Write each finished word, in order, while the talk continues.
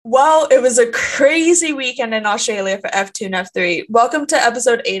Well, it was a crazy weekend in Australia for F2 and F3. Welcome to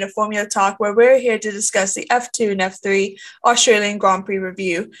episode 8 of Formula Talk, where we're here to discuss the F2 and F3 Australian Grand Prix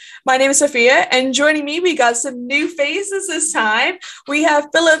review. My name is Sophia, and joining me, we got some new faces this time. We have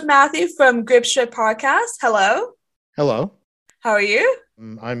Philip Matthew from Grip Strip Podcast. Hello. Hello. How are you?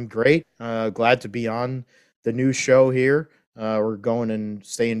 I'm great. Glad to be on the new show here. We're going and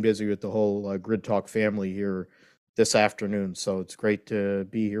staying busy with the whole Grid Talk family here this afternoon. So it's great to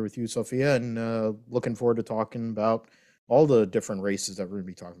be here with you, Sophia, and looking forward to talking about all the different races that we're going to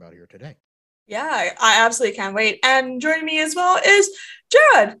be talking about here today. Yeah, I absolutely can't wait. And joining me as well is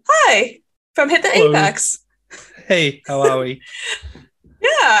Jared. Hi, from Hit the Hello. Apex. Hey, how are we?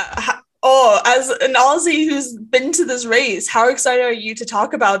 Yeah. Oh, as an Aussie who's been to this race, how excited are you to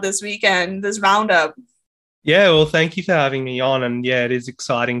talk about this weekend, this roundup? Yeah, well, thank you for having me on. And yeah, it is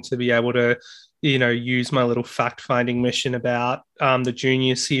exciting to be able to use my little fact-finding mission about the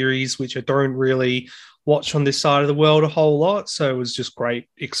junior series, which I don't really watch on this side of the world a whole lot. So it was just great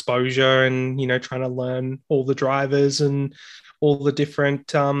exposure and, trying to learn all the drivers and all the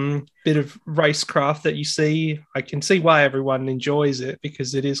different bit of racecraft that you see. I can see why everyone enjoys it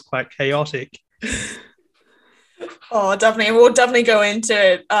because it is quite chaotic. Oh, definitely. We'll definitely go into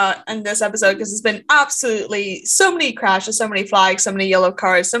it in this episode because there's been absolutely so many crashes, so many flags, so many yellow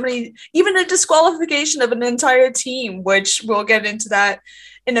cards, even a disqualification of an entire team, which we'll get into that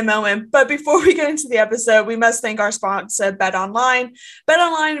in a moment. But before we get into the episode, we must thank our sponsor, BetOnline.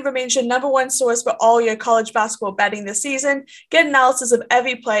 BetOnline remains your number one source for all your college basketball betting this season. Get analysis of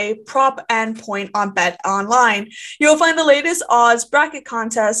every play, prop, and point on BetOnline. You'll find the latest odds, bracket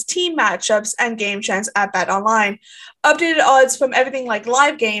contests, team matchups, and game trends at BetOnline. Updated odds from everything like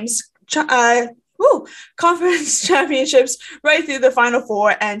live games, conference championships, right through the Final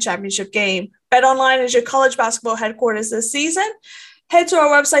Four and championship game. BetOnline is your college basketball headquarters this season. Head to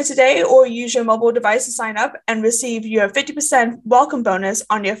our website today or use your mobile device to sign up and receive your 50% welcome bonus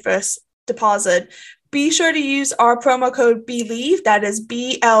on your first deposit. Be sure to use our promo code BELIEVE, that is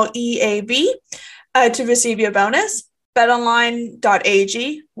BLEAV, to receive your bonus.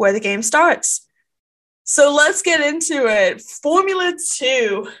 BetOnline.ag, where the game starts. So let's get into it. Formula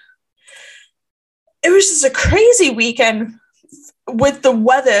 2. It was just a crazy weekend with the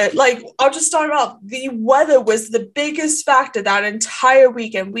weather. I'll just start off. The weather was the biggest factor that entire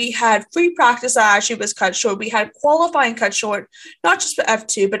weekend. We had free practice that actually was cut short. We had qualifying cut short, not just for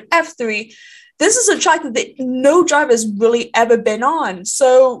F2, but F3. This is a track that no driver has really ever been on.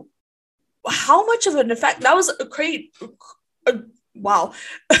 So how much of an effect? That was a great... wow.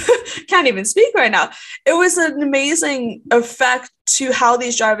 Can't even speak right now. It was an amazing effect to how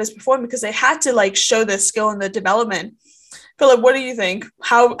these drivers performed because they had to show their skill in the development. Philip, what do you think?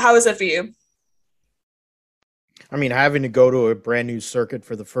 How is it for you? I mean, having to go to a brand new circuit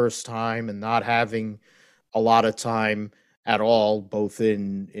for the first time and not having a lot of time at all, both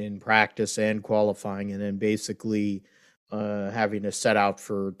in practice and qualifying, and then basically having to set out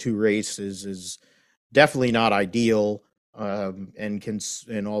for two races is definitely not ideal.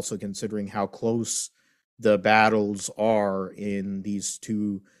 And also considering how close the battles are in these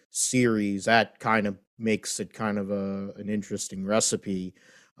two series, that kind of makes it kind of an interesting recipe.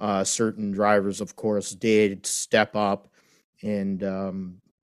 Certain drivers, of course, did step up, and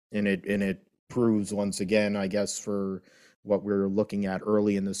it proves once again, I guess, for what we're looking at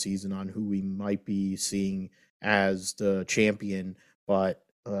early in the season on who we might be seeing as the champion. But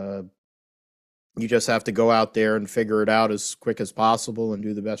you just have to go out there and figure it out as quick as possible and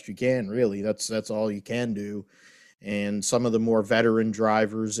do the best you can. Really, that's all you can do. And some of the more veteran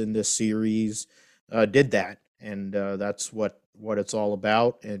drivers in this series did that, and that's what it's all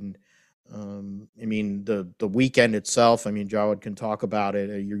about. And I mean, the weekend itself, I mean, Jawad can talk about it.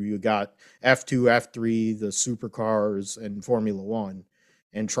 You got F2, F3, the supercars, and Formula One,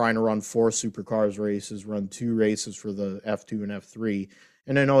 and trying to run 4 supercars races, run 2 races for the F2 and F3,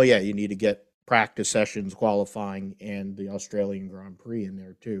 and then you need to get practice sessions, qualifying, and the Australian Grand Prix in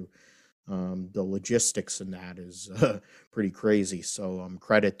there too. The logistics in that is pretty crazy. So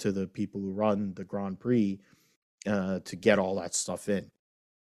credit to the people who run the Grand Prix to get all that stuff in.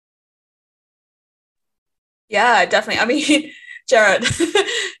 Yeah, definitely. I mean, Jared,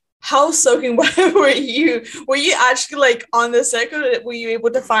 how soaking wet were you? Were you actually on the circuit? Were you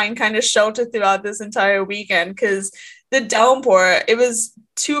able to find kind of shelter throughout this entire weekend? Because the downpour, it was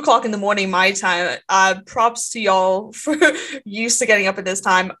 2:00 in the morning my time. Props to y'all for used to getting up at this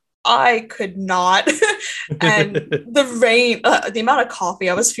time. I could not. And the rain, the amount of coffee,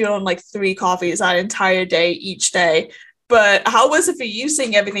 I was feeling 3 coffees that entire day, each day. But how was it for you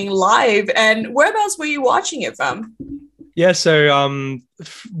seeing everything live? And whereabouts were you watching it from? Yeah, so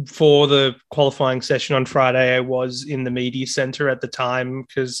for the qualifying session on Friday, I was in the media center at the time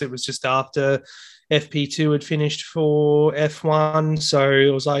because it was just after FP2 had finished for F1. So it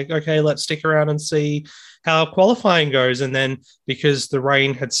was like, okay, let's stick around and see how qualifying goes. And then because the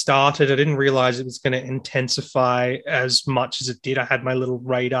rain had started, I didn't realize it was going to intensify as much as it did. I had my little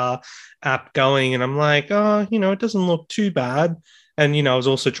radar app going, and I'm like, oh, it doesn't look too bad. And, I was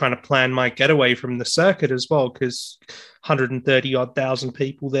also trying to plan my getaway from the circuit as well, because 130 odd thousand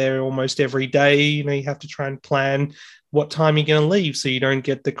people there almost every day. You have to try and plan what time you're going to leave so you don't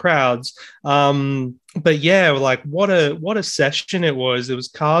get the crowds. But yeah, like what a session it was. There was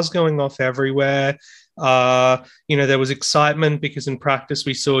cars going off everywhere. There was excitement because in practice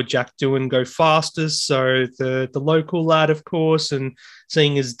we saw Jack Doohan go fastest. So the local lad, of course, and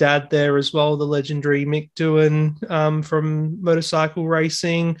seeing his dad there as well, the legendary Mick Doohan from motorcycle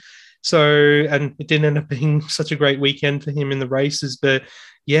racing. So, and it didn't end up being such a great weekend for him in the races, but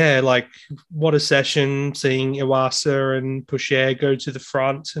yeah, like what a session seeing Iwasa and Pusher go to the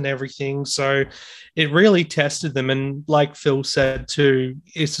front and everything. So it really tested them. And like Phil said too,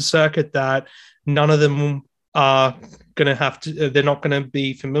 it's a circuit that none of them are going to have to, they're not going to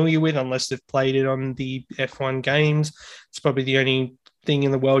be familiar with unless they've played it on the F1 games. It's probably the only thing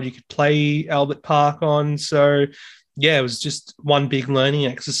in the world you could play Albert Park on. So yeah, it was just one big learning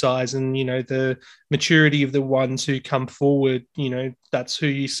exercise. And, the maturity of the ones who come forward, that's who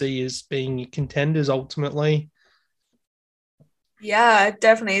you see as being contenders ultimately. Yeah,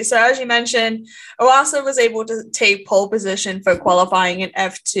 definitely. So as you mentioned, Owasa was able to take pole position for qualifying in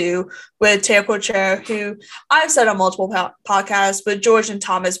F2 with Teo Pocher, who I've said on multiple podcasts, but George and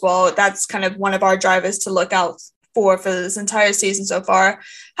Tom as well. That's kind of one of our drivers to look out for this entire season so far.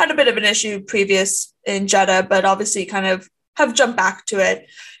 Had a bit of an issue previous in Jeddah, but obviously kind of have jumped back to it.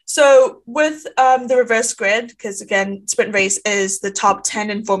 So with the reverse grid, because again, sprint race is the top 10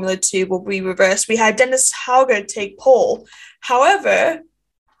 in Formula 2 will be reversed. We had Dennis Hauger take pole. However,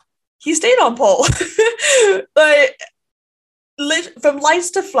 he stayed on pole. Like from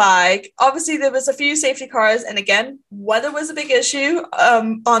lights to flag, obviously there was a few safety cars, and again, weather was a big issue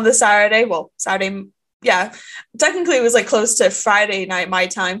on the Saturday. Well, Saturday, yeah, technically it was like close to Friday night my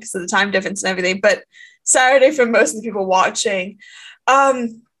time because of the time difference and everything, but Saturday for most of the people watching.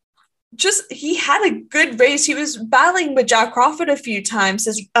 Just he had a good race. He was battling with Jack Crawford a few times,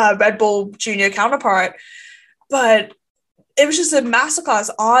 his Red Bull Junior counterpart, but it was just a masterclass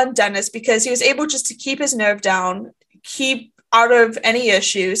on Dennis because he was able just to keep his nerve down, keep out of any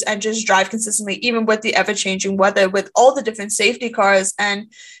issues, and just drive consistently, even with the ever-changing weather, with all the different safety cars.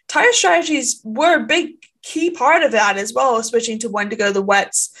 And tire strategies were a big key part of that as well, switching to when to go the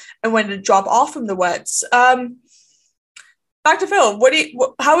wets and when to drop off from the wets. Back to Phil.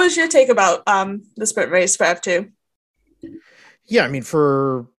 How was your take about the sprint race for F2? Yeah, I mean,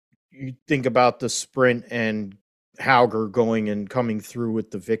 you think about the sprint and Hauger going and coming through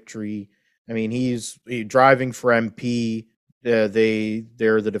with the victory. I mean, he's driving for MP. They're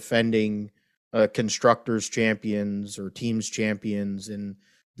the defending constructors champions or teams champions in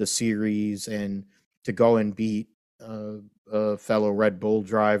the series, and to go and beat a fellow Red Bull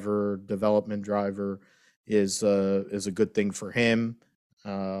driver, development driver, is a good thing for him.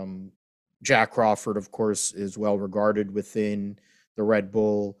 Jack Crawford, of course, is well regarded within the Red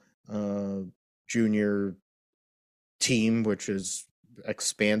Bull junior team, which is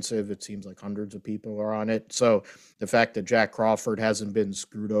expansive. It seems like hundreds of people are on it. So the fact that Jack Crawford hasn't been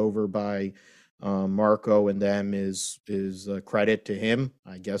screwed over by Marco and them is a credit to him.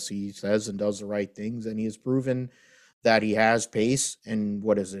 I guess he says and does the right things, and he has proven that he has pace. And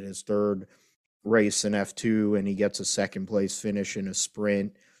what is it, his third race in F2, and he gets a second place finish in a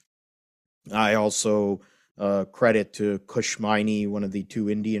sprint. I also credit to Kushmini, one of the two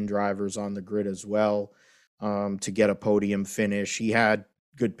Indian drivers on the grid as well, to get a podium finish. He had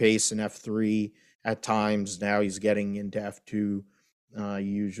good pace in F3 at times. Now he's getting into F2.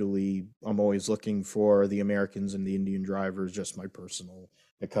 Usually I'm always looking for the Americans and the Indian drivers, just my personal,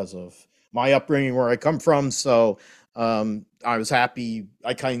 because of my upbringing where I come from. So I was happy.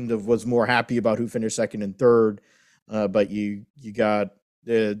 I kind of was more happy about who finished second and third. But you got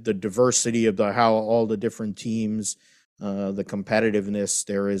the diversity of how all the different teams, the competitiveness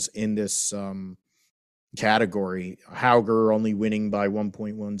there is in this category. Hauger only winning by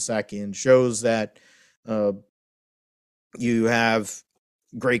 1.1 seconds shows that you have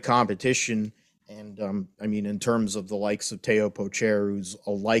great competition. And I mean, in terms of the likes of Teo Pocher, who's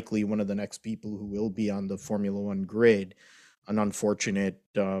likely one of the next people who will be on the Formula One grid, an unfortunate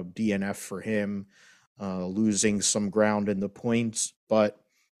DNF for him, losing some ground in the points. But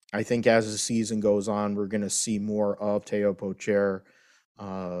I think as the season goes on, we're going to see more of Teo Pocher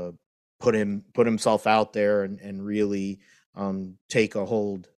put himself out there and really take a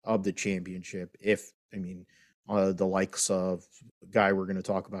hold of the championship. The likes of the guy we're going to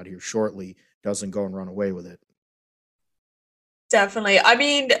talk about here shortly doesn't go and run away with it. Definitely. I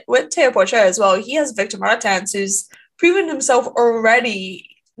mean, with Teo Pocher as well, he has Victor Martins, who's proven himself already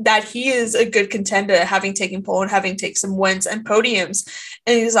that he is a good contender, having taken pole and having taken some wins and podiums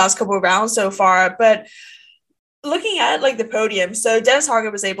in these last couple of rounds so far. But looking at like the podium, so Dennis Harger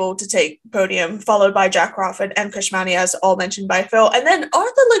was able to take podium, followed by Jack Crawford and Kushmani, as all mentioned by Phil, and then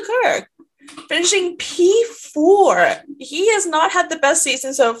Arthur Leclerc finishing P4. He has not had the best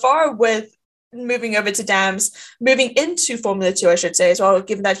season so far with moving over to Dams, moving into Formula 2, I should say, as well,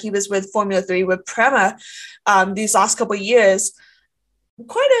 given that he was with Formula 3 with Prema these last couple of years.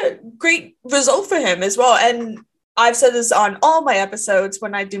 Quite a great result for him as well. And I've said this on all my episodes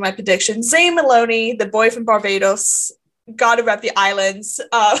when I do my predictions. Zane Maloney, the boy from Barbados, got to rep the islands.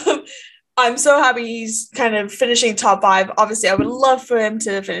 I'm so happy he's kind of finishing top 5. Obviously, I would love for him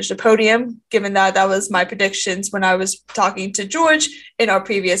to finish the podium, given that that was my predictions when I was talking to George in our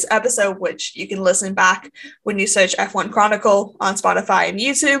previous episode, which you can listen back when you search F1 Chronicle on Spotify and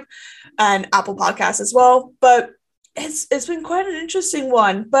YouTube and Apple Podcasts as well. But it's been quite an interesting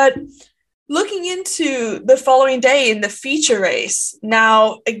one. But looking into the following day in the feature race,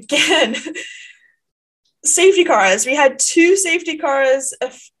 now, again, safety cars. We had 2 safety cars,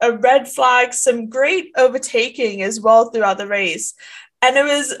 a red flag, some great overtaking as well throughout the race. And it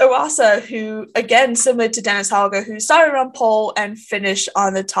was Iwasa who, again, similar to Dennis Hauger, who started on pole and finished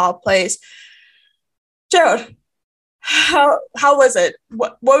on the top place. Gerald, how was it?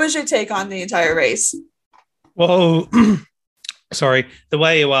 What was your take on the entire race? Well, sorry, the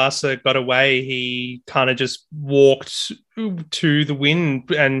way Iwasa got away, he kind of just walked to the win.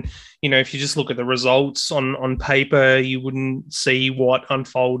 And, if you just look at the results on paper, you wouldn't see what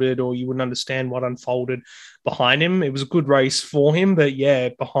unfolded, or you wouldn't understand what unfolded behind him. It was a good race for him, but yeah,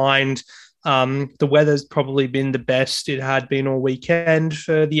 behind the weather's probably been the best it had been all weekend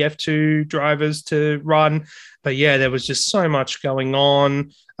for the F2 drivers to run. But yeah, there was just so much going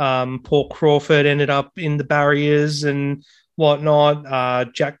on. Paul Crawford ended up in the barriers and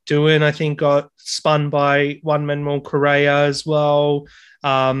whatnot. Jack Doohan, I think, got spun by Juan Manuel Correa as well.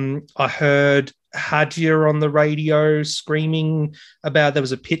 I heard Hadja on the radio screaming about there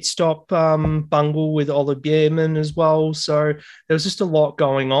was a pit stop bungle with Oliver Bierman as well. So there was just a lot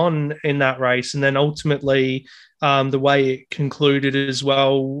going on in that race. And then ultimately, the way it concluded as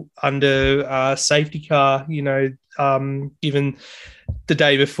well under safety car, given the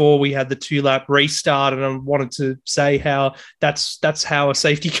day before we had the 2-lap restart, and I wanted to say how that's how a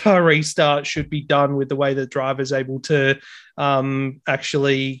safety car restart should be done, with the way the driver's able to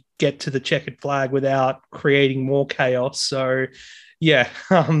actually get to the checkered flag without creating more chaos. So yeah,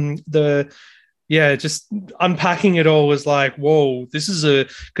 just unpacking it all was like, whoa, this is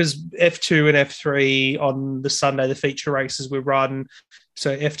because F2 and F3 on the Sunday, the feature races were run.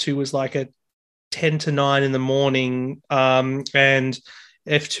 So F2 was like at 10 to 9 in the morning, and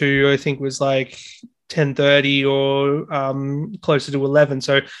F2 I think was like 10:30 or closer to 11.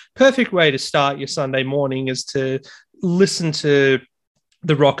 So perfect way to start your Sunday morning is to listen to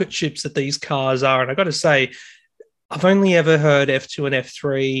the rocket ships that these cars are. And I got to say, I've only ever heard F2 and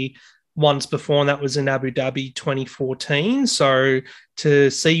F3 once before, and that was in Abu Dhabi 2014. So to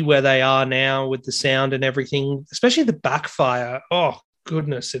see where they are now with the sound and everything, especially the backfire, oh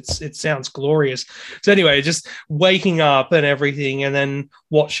goodness, it sounds glorious. So anyway, just waking up and everything and then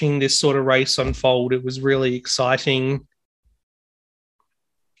watching this sort of race unfold, it was really exciting.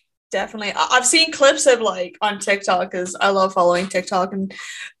 Definitely. I've seen clips of like on TikTok, because I love following TikTok, and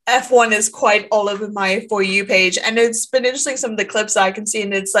F1 is quite all over my For You page. And it's been interesting, some of the clips that I can see,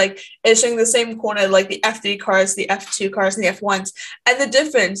 and it's like it's showing the same corner, like the F3 cars, the F2 cars, and the F1s. And the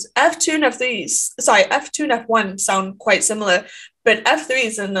difference, F2 and F1 sound quite similar, but F3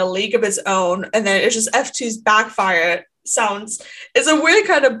 is in a league of its own. And then it's just F2's backfire sounds, it's a weird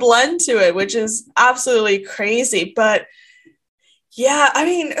kind of blend to it, which is absolutely crazy. But yeah, I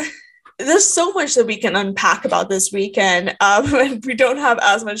mean, there's so much that we can unpack about this weekend, and we don't have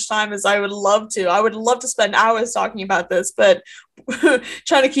as much time as I would love to. I would love to spend hours talking about this, but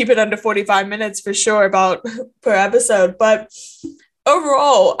trying to keep it under 45 minutes for sure per episode. But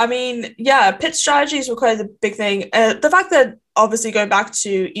overall, I mean, yeah, pit strategies were quite a big thing. The fact that obviously going back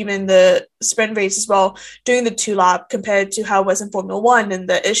to even the sprint race as well, doing the 2-lap compared to how it was in Formula 1 and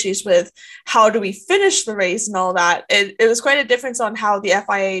the issues with how do we finish the race and all that, it was quite a difference on how the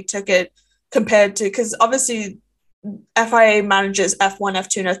FIA took it compared to, because obviously FIA manages F1,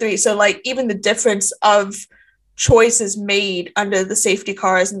 F2, and F3. So like even the difference of choices made under the safety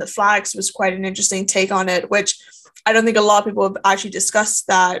cars and the flags was quite an interesting take on it, which I don't think a lot of people have actually discussed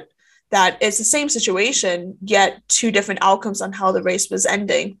that it's the same situation, yet two different outcomes on how the race was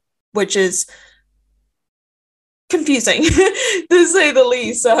ending, which is confusing to say the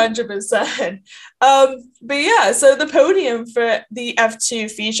least, 100%. But yeah, so the podium for the F2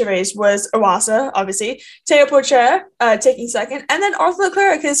 feature race was Iwasa, obviously, Teo Pourchaire taking second, and then Arthur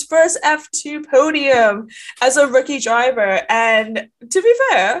Leclerc, his first F2 podium as a rookie driver. And to be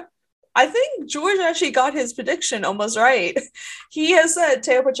fair, I think George actually got his prediction almost right. He has said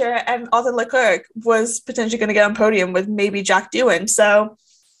Teo Pourchaire and Arthur Leclerc was potentially going to get on podium with maybe Jack Doohan. So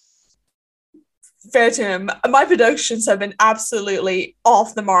fair to him. My predictions have been absolutely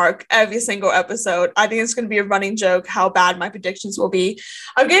off the mark every single episode. I think it's going to be a running joke how bad my predictions will be.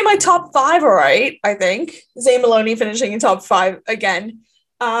 I'm getting my top 5 all right, I think. Zane Maloney finishing in top 5 again.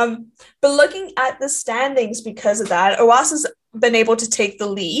 But looking at the standings because of that, Iwasa's been able to take the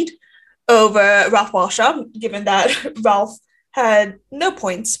lead over Ralph Walshaw, given that Ralph had no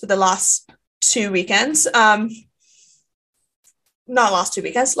points for the last 2 weekends. Not last 2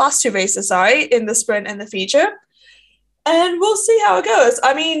 weekends, last 2 races, sorry, in the sprint and the feature. And we'll see how it goes.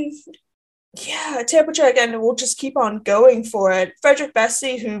 I mean, yeah, Teo Pourchaire again, we'll just keep on going for it. Frederick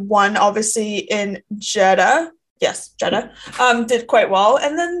Bessie, who won obviously in Jeddah, did quite well.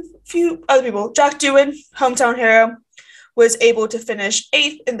 And then a few other people. Jack Doohan, hometown hero, was able to finish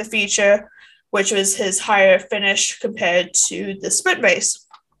 8th in the feature, which was his higher finish compared to the sprint race.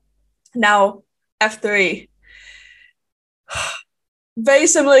 Now, F3. Very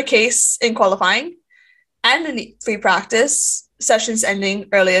similar case in qualifying and in free practice, sessions ending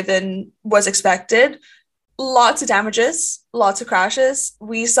earlier than was expected. Lots of damages, lots of crashes.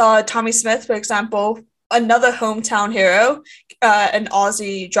 We saw Tommy Smith, for example, another hometown hero, an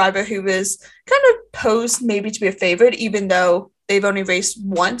Aussie driver who was kind of posed maybe to be a favorite, even though they've only raced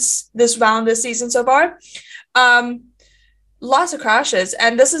once this season so far. Lots of crashes,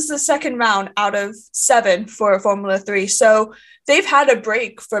 and this is the second round out of 7 for Formula 3. So they've had a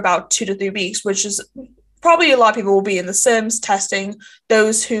break for about 2 to 3 weeks, which is probably a lot of people will be in the sims testing.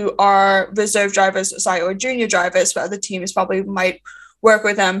 Those who are reserve drivers, or junior drivers for other teams probably might work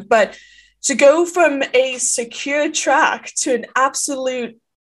with them. But to go from a secure track to an absolute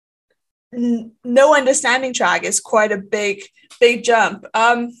no understanding track is quite a big jump.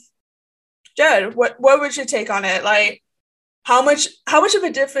 Jared, what was your take on it? Like, how much of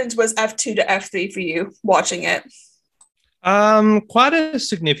a difference was F2 to F3 for you watching it? Quite a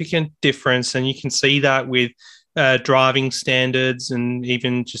significant difference, and you can see that with driving standards and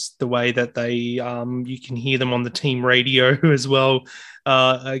even just the way that they you can hear them on the team radio as well.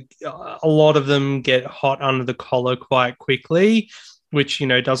 A lot of them get hot under the collar quite quickly, which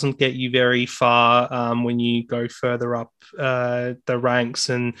doesn't get you very far when you go further up the ranks.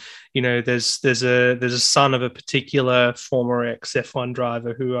 And there's a son of a particular former ex F1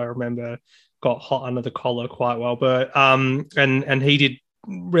 driver who I remember got hot under the collar quite well, but and he did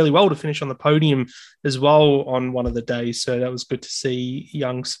really well to finish on the podium as well on one of the days. So that was good to see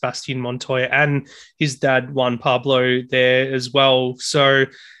young Sebastian Montoya and his dad Juan Pablo there as well. So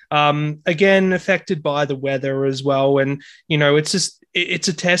again, affected by the weather as well, and it's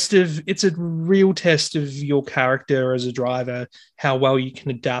a real test of your character as a driver, how well you can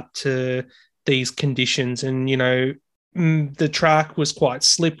adapt to these conditions. And the track was quite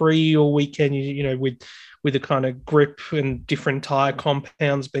slippery all weekend, with the kind of grip and different tire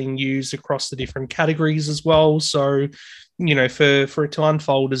compounds being used across the different categories as well. So, for it to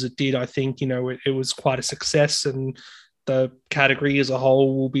unfold as it did, I think, it was quite a success, and the category as a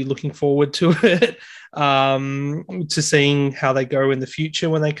whole will be looking forward to it, to seeing how they go in the future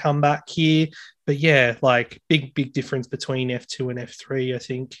when they come back here. But yeah, like big difference between F2 and F3, I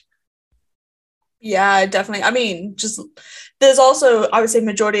think. Yeah, definitely. I mean, just there's also, I would say,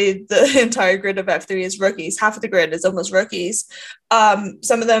 majority the entire grid of F3 is rookies. Half of the grid is almost rookies.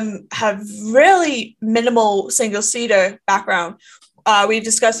 Some of them have really minimal single-seater background. We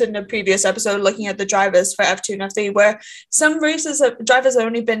discussed it in a previous episode looking at the drivers for F2 and F3, where some drivers have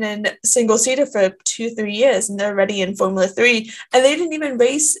only been in single-seater for 2-3 years, and they're already in Formula 3, and they didn't even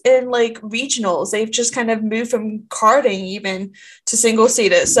race in like regionals. They've just kind of moved from karting even to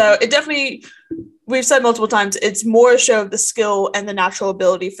single-seater. So it definitely, we've said multiple times, it's more a show of the skill and the natural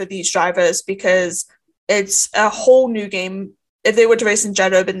ability for these drivers, because it's a whole new game. If they were to race in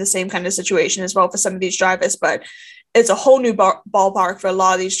Jeddah, it would have been the same kind of situation as well for some of these drivers, but it's a whole new ballpark for a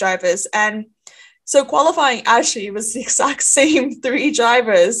lot of these drivers. And so qualifying actually was the exact same 3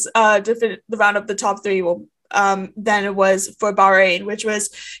 drivers to round up the top 3. Well, than it was for Bahrain, which was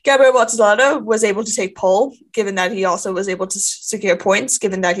Gabriel Bortoleto was able to take pole, given that he also was able to secure points,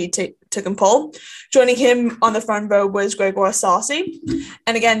 given that he took him pole. Joining him on the front row was Gregor Saucy.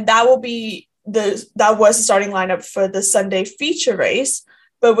 And again, that was the starting lineup for the Sunday feature race.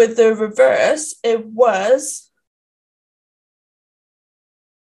 But with the reverse, it was...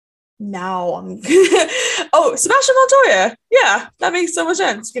 Sebastian Montoya. Yeah, that makes so much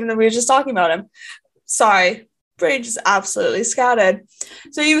sense, given that we were just talking about him. Sorry, brain just absolutely scattered.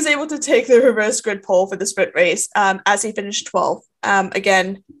 So he was able to take the reverse grid pole for the sprint race as he finished 12th.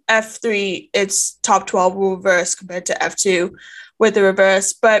 Again, F3, it's top 12 reverse compared to F2 with the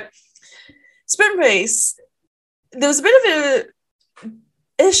reverse. But sprint race, there was a bit of an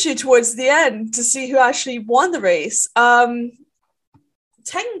issue towards the end to see who actually won the race.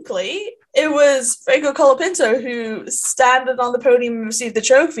 Technically, it was Franco Colapinto who standed on the podium and received the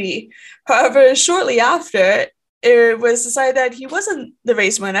trophy. However, shortly after, it was decided that he wasn't the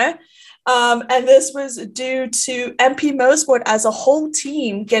race winner. And this was due to MP Motorsport as a whole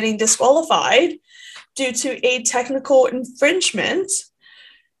team getting disqualified due to a technical infringement.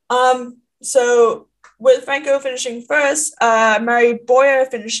 So with Franco finishing first, Mary Boyer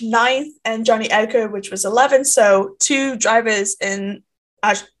finished 9th and Johnny Edgar, which was 11th. So two drivers in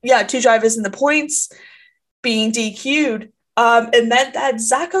the points being DQ'd. It meant that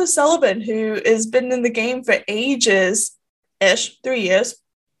Zach O'Sullivan, who has been in the game for ages-ish, 2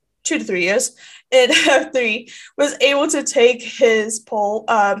 to 3 years, in F3, was able to take his pole,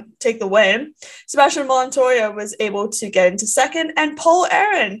 take the win. Sebastian Montoya was able to get into second, and Paul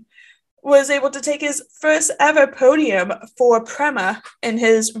Aaron was able to take his first ever podium for Prema in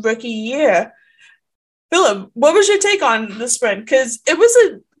his rookie year. Philip, what was your take on the sprint? Because it was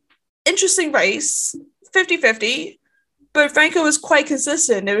an interesting race, 50-50, but Franco was quite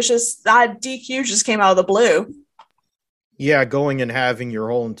consistent. It was just that DQ just came out of the blue. Yeah, going and having your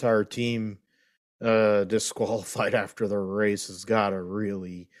whole entire team disqualified after the race has got to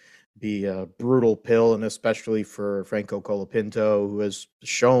really be a brutal pill, and especially for Franco Colapinto, who has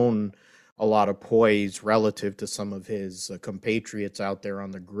shown a lot of poise relative to some of his compatriots out there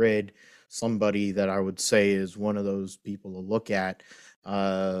on the grid. Somebody that I would say is one of those people to look at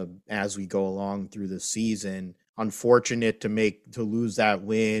as we go along through the season. Unfortunate to lose that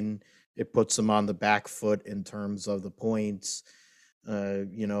win. It puts him on the back foot in terms of the points.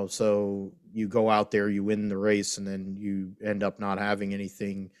 So you go out there, you win the race, and then you end up not having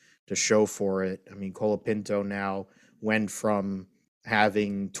anything to show for it. I mean, Colapinto now went from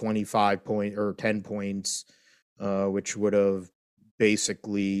having 25 points or 10 points, which would have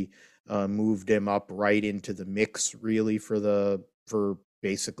basically moved him up right into the mix, really, for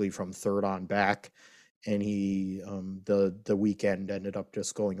basically from third on back, and he the weekend ended up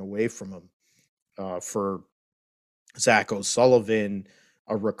just going away from him. For Zach O'Sullivan,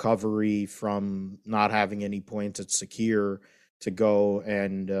 a recovery from not having any points at Secure to go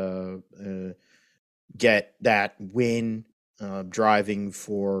and get that win, driving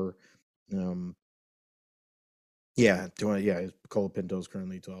for Colapinto's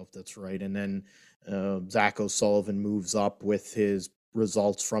currently 12th. That's right. And then Zach O'Sullivan moves up with his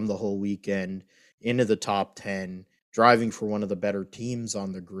results from the whole weekend into the top 10, driving for one of the better teams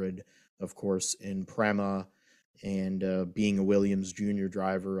on the grid, of course, in Prema, and being a Williams junior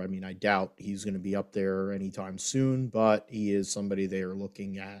driver. I mean, I doubt he's going to be up there anytime soon, but he is somebody they are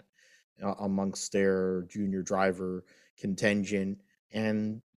looking at amongst their junior driver contingent.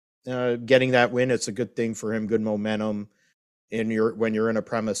 And getting that win, it's a good thing for him, good momentum. And when you're in a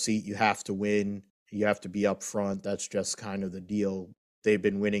Prema seat, you have to win. You have to be up front. That's just kind of the deal. They've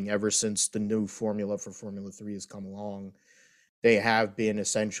been winning ever since the new formula for Formula 3 has come along. They have been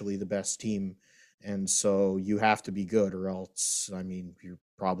essentially the best team. And so you have to be good, or else, I mean, you're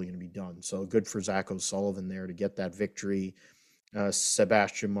probably going to be done. So good for Zach O'Sullivan there to get that victory.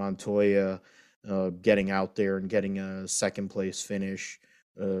 Sebastian Montoya getting out there and getting a second place finish.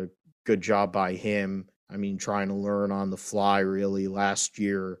 Good job by him. I mean, trying to learn on the fly, really. Last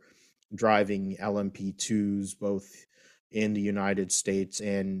year, driving LMP2s both in the United States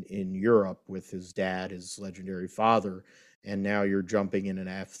and in Europe with his dad, his legendary father. And now you're jumping in an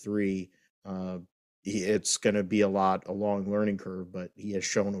F3. It's going to be a long learning curve, but he has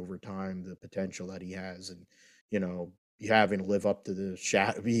shown over time the potential that he has. And, having to live up to the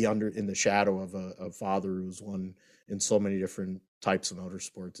shadow, in the shadow of a father who's won in so many different types of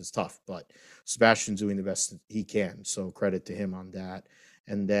motorsports is tough. But Sebastian's doing the best that he can, so credit to him on that.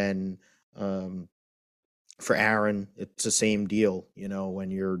 And then for Aaron, it's the same deal. When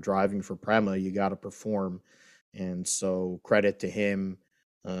you're driving for Prema, you got to perform, and so credit to him.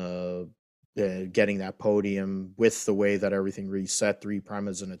 getting that podium with the way that everything reset. 3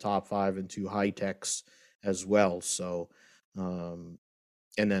 Primas in the top 5 and 2 high techs as well. So, and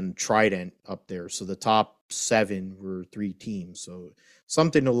then Trident up there. So the top 7 were 3 teams. So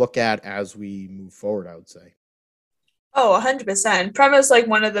something to look at as we move forward, I would say. Oh, 100%. Prem is like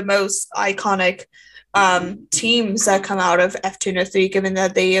one of the most iconic teams that come out of F2 and F3, given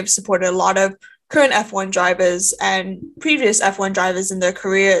that they have supported a lot of current F1 drivers and previous F1 drivers in their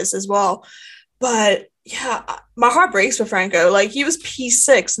careers as well. But yeah, my heart breaks for Franco. Like, he was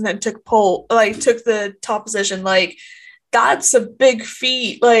P6 and then took the top position. Like, that's a big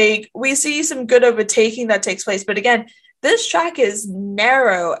feat. Like, we see some good overtaking that takes place, but again, this track is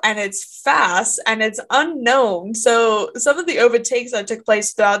narrow and it's fast and it's unknown. So some of the overtakes that took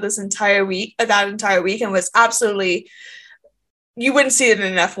place throughout that entire weekend was absolutely, you wouldn't see it in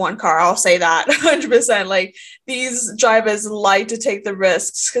an F1 car. I'll say that 100%. Like, these drivers like to take the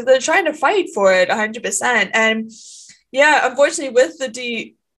risks because they're trying to fight for it 100%. And yeah, unfortunately with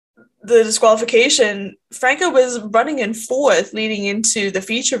the disqualification, Franco was running in 4th leading into the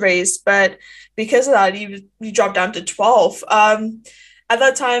feature race, but because of that, he dropped down to 12th. At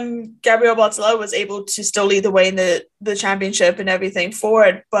that time, Gabriel Bartolotto was able to still lead the way in the championship and everything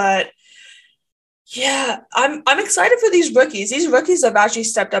forward. But yeah, I'm excited for these rookies. These rookies have actually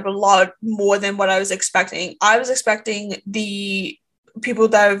stepped up a lot more than what I was expecting. I was expecting the people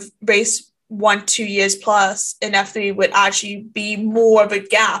that have raced 1-2 years plus in F3 would actually be more of a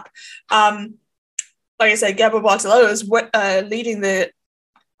gap. Like I said, Gabriel Bartolotto is leading the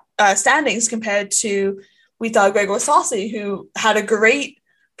standings compared to, we thought, Gregor Sassi, who had a great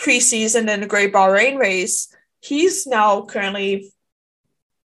preseason and a great Bahrain race. He's now currently,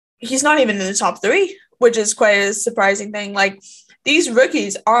 he's not even in the top 3, which is quite a surprising thing. Like, these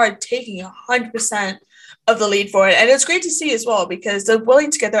rookies are taking 100% of the lead for it. And it's great to see as well because they're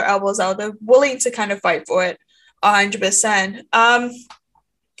willing to get their elbows out. They're willing to kind of fight for it 100%.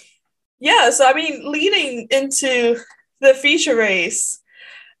 Yeah, so I mean, leading into the feature race,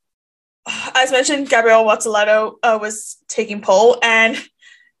 as mentioned, Gabriel Bartolotto was taking pole, and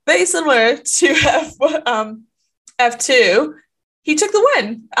very similar to F2, he took the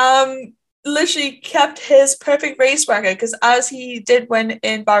win. Literally kept his perfect race record because, as he did win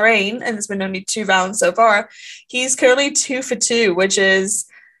in Bahrain, and there's been only 2 rounds so far, he's currently 2 for 2, which is,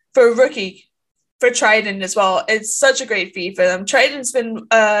 for a rookie, for Trident as well, it's such a great feat for them. Trident's been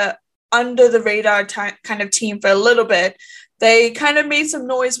under the radar kind of team for a little bit. They kind of made some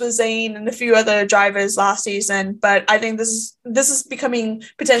noise with Zane and a few other drivers last season, but I think this is becoming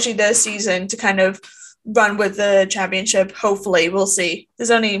potentially their season to kind of run with the championship. Hopefully, we'll see.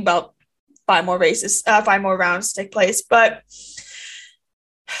 There's only about 5 more rounds to take place. But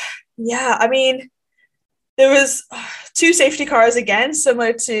yeah, I mean, there was 2 safety cars again,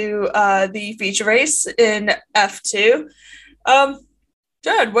 similar to the feature race in F2.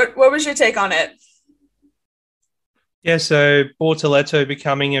 Jared, what was your take on it? Yeah, so Bortoletto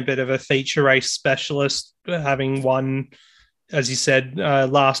becoming a bit of a feature race specialist, having won, as you said,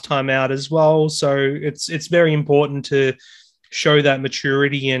 last time out as well. So it's very important to show that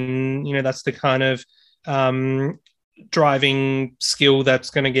maturity, and that's the kind of driving skill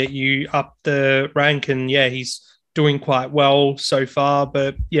that's going to get you up the rank. And yeah, he's doing quite well so far.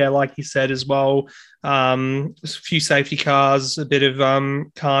 But yeah, like you said as well, a few safety cars, a bit of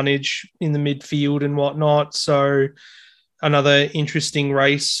carnage in the midfield and whatnot. So another interesting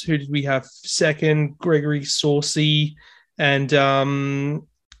race. Who did we have second? Gregory Saucy and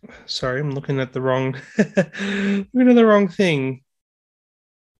sorry, I'm looking at the wrong thing.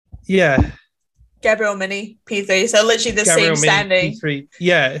 Yeah. Gabriel Mini P3. So literally the Gabriel same standing. P3.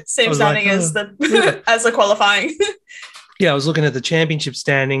 Yeah. Same standing as the as the qualifying. Yeah, I was looking at the championship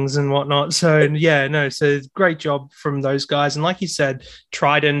standings and whatnot. So yeah, no, so great job from those guys. And like you said,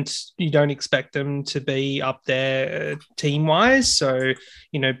 Trident, you don't expect them to be up there team-wise. So,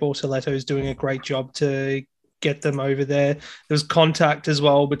 Bortoletto is doing a great job to get them over there. There was contact as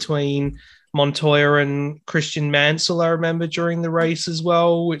well between Montoya and Christian Mansell, I remember, during the race as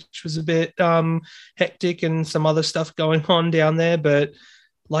well, which was a bit hectic and some other stuff going on down there. But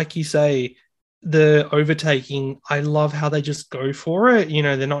like you say, the overtaking, I love how they just go for it.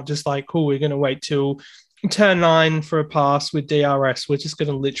 They're not just like, cool, we're going to wait till turn 9 for a pass with DRS. We're just going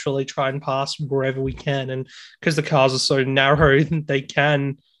to literally try and pass wherever we can. And because the cars are so narrow, they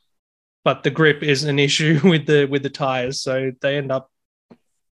can, but the grip is an issue with the tires. So they end up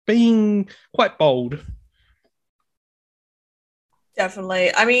being quite bold.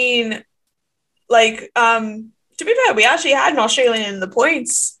 Definitely. I mean, like, to be fair, we actually had an Australian in the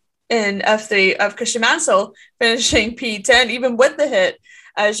points in F3 of Christian Mansell finishing P10, even with the hit.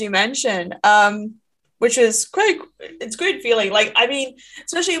 as you mentioned, which is it's great feeling. Like, I mean,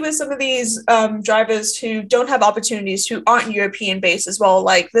 especially with some of these drivers who don't have opportunities, who aren't European based as well.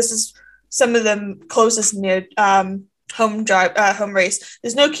 Like, this is some of them closest near home race.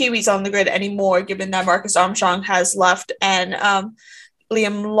 There's no Kiwis on the grid anymore, given that Marcus Armstrong has left and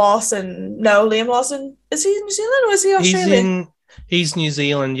Liam Lawson. No, Liam Lawson, is he New Zealand or is he Australian? He's New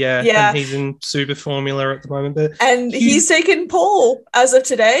Zealand, yeah, Yeah, and he's in Super Formula at the moment. But and he's taken pole as of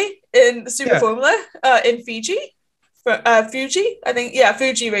today in Super Formula in Fiji. Fuji, I think, yeah,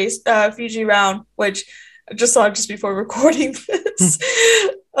 Fuji race, Fuji round, which I just saw just before recording this.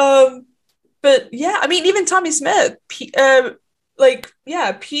 But yeah, I mean, even Tommy Smith, P12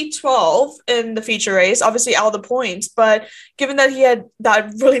 in the feature race, obviously out of the points, but given that he had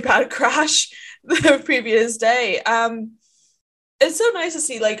that really bad crash the previous day, it's so nice to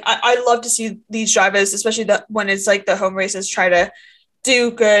see. Like, I love to see these drivers, especially when it's like the home races, try to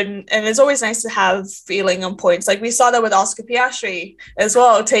do good, and it's always nice to have feeling on points. Like, we saw that with Oscar Piastri as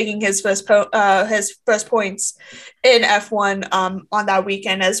well, taking his first points in F1 on that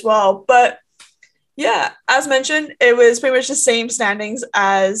weekend as well. But yeah, as mentioned, it was pretty much the same standings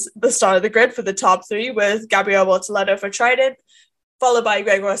as the start of the grid for the top three, with Gabriel Bortoleto for Trident, followed by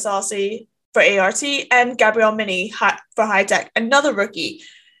Gregor Salsi for ART, and Gabriel Mini for High Tech, another rookie.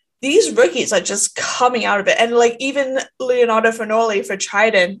 These rookies are just coming out of it. And like, even Leonardo Finoli for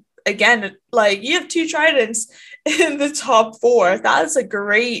Trident, again, like, you have two Tridents in the top four. That is a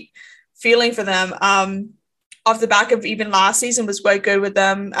great feeling for them. Off the back of even last season was quite good with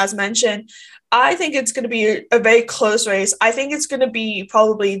them, as mentioned. I think it's going to be a very close race. I think it's going to be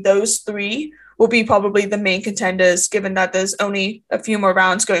probably those three will be probably the main contenders, given that there's only a few more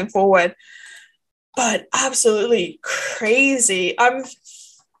rounds going forward. But absolutely crazy.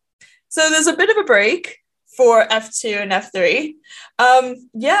 So there's a bit of a break for F2 and F3.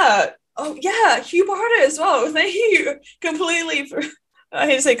 Yeah. Oh, yeah. Hugh Barter as well. Thank you. I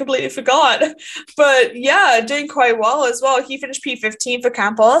hate to say completely forgot. But yeah, doing quite well as well. He finished P15 for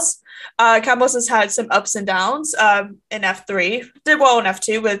Campos. Campos has had some ups and downs in F3. Did well in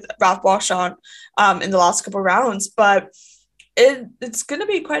F2 with Ralph Boschon in the last couple of rounds. But it's going to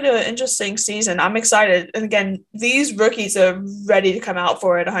be quite an interesting season. I'm excited. And again, these rookies are ready to come out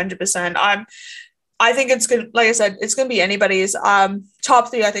for it 100%. I think it's good. Like I said, it's going to be anybody's. Top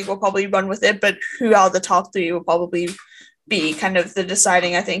three, I think, will probably run with it. But who out of the top three will probably be kind of the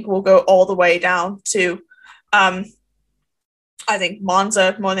deciding. I think will go all the way down to, I think,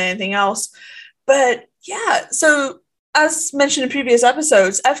 Monza more than anything else. But yeah, so as mentioned in previous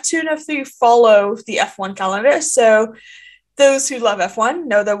episodes, F2 and F3 follow the F1 calendar. So those who love F1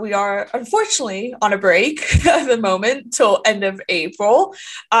 know that we are unfortunately on a break at the moment till end of April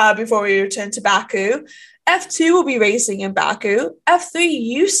before we return to Baku. F2 will be racing in Baku. F3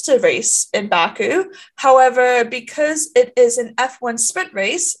 used to race in Baku. However, because it is an F1 sprint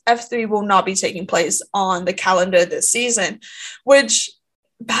race, F3 will not be taking place on the calendar this season, which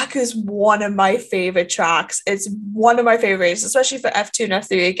Baku is one of my favorite tracks. It's one of my favorite races, especially for F2 and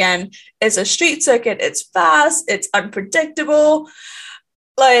F3. Again, it's a street circuit. It's fast. It's unpredictable.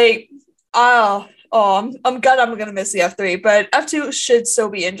 Like, I'm glad I'm going to miss the F3, but F2 should still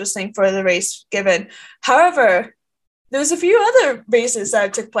be interesting for the race given. However, there's a few other races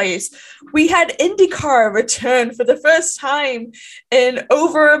that took place. We had IndyCar return for the first time in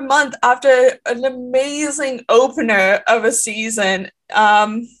over a month after an amazing opener of a season.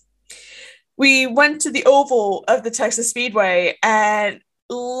 We went to the oval of the Texas Speedway and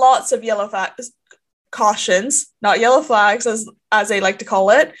lots of yellow flags, cautions, not yellow flags as they like to call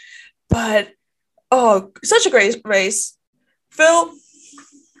it, but such a great race. Phil,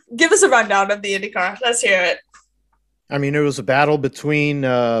 give us a rundown of the IndyCar. Let's hear it. I mean, it was a battle between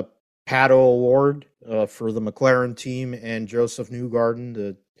Pato O'Ward for the McLaren team and Joseph Newgarden,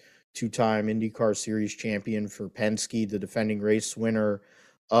 the two-time IndyCar Series champion for Penske, the defending race winner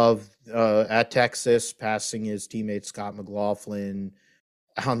of at Texas, passing his teammate Scott McLaughlin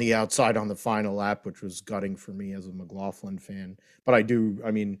on the outside on the final lap, which was gutting for me as a McLaughlin fan. But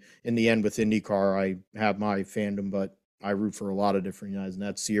in the end with IndyCar, I have my fandom, but I root for a lot of different guys in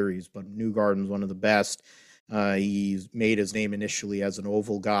that series. But Newgarden's one of the best. He's made his name initially as an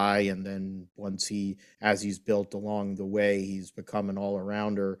oval guy, and then as he's built along the way, he's become an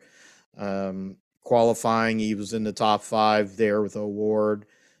all-arounder. Qualifying, he was in the top 5 there with O'Ward.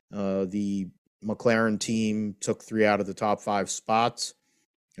 The McLaren team took 3 out of the top 5 spots.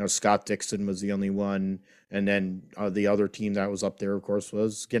 Scott Dixon was the only one, and then the other team that was up there, of course,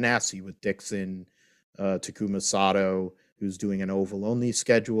 was Ganassi with Dixon, Takuma Sato, who's doing an oval-only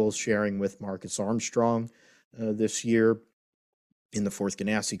schedule, sharing with Marcus Armstrong this year. in the fourth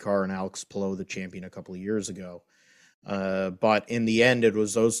Ganassi car, and Alex Palou, the champion a couple of years ago. But in the end, it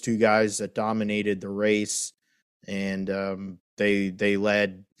was those two guys that dominated the race, and they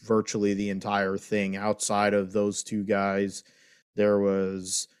led virtually the entire thing. Outside of those two guys, there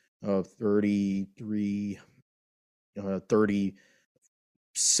was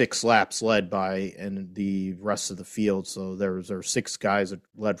 36 laps led by and the rest of the field. So there were 6 guys that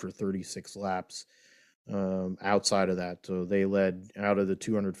led for 36 laps. Outside of that, so they led out of the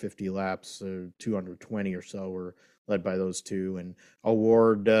 250 laps, 220 or so were led by those two. And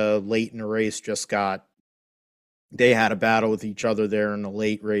Award late in the race they had a battle with each other there in the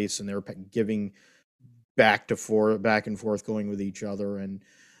late race, and they were giving back and forth going with each other. And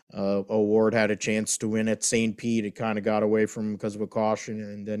Award had a chance to win at St. Pete. It kind of got away from him because of a caution,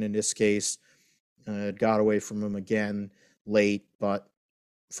 and then in this case, it got away from him again late. But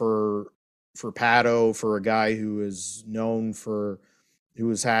for Pato, for a guy who is known who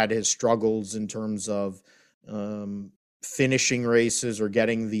has had his struggles in terms of finishing races or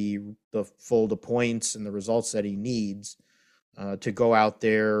getting the points and the results that he needs, to go out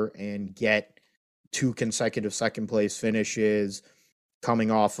there and get 2 consecutive second place finishes,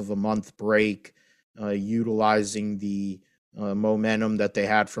 coming off of a month break, utilizing the momentum that they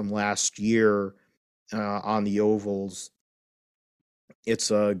had from last year on the ovals.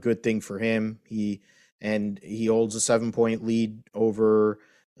 It's a good thing for him. He holds a 7-point lead over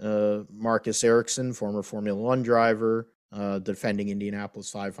Marcus Ericsson, former Formula One driver, defending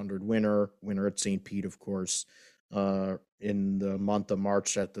Indianapolis 500 winner at St. Pete, of course, in the month of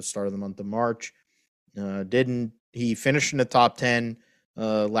March, at the start of the month of March. He finished in the top 10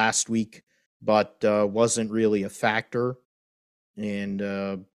 last week, but wasn't really a factor. And,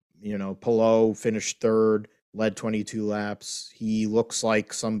 Palou finished third, led 22 laps. He looks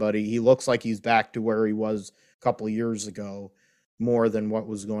like he's back to where he was a couple of years ago, more than what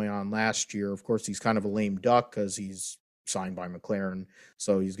was going on last year. Of course, he's kind of a lame duck because he's signed by McLaren,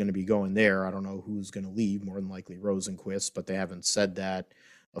 so he's going to be going there. I don't know who's going to leave, more than likely Rosenquist, but they haven't said that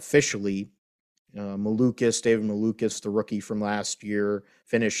officially. David Malukas, the rookie from last year,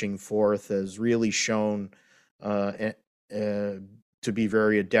 finishing fourth, has really shown to be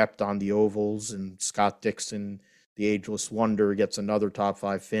very adept on the ovals. And Scott Dixon, the ageless wonder, gets another top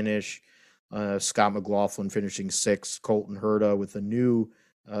 5 finish. Scott McLaughlin finishing 6th. Colton Herta with a new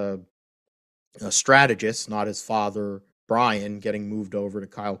strategist, not his father, Brian, getting moved over to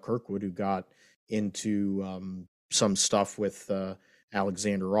Kyle Kirkwood, who got into some stuff with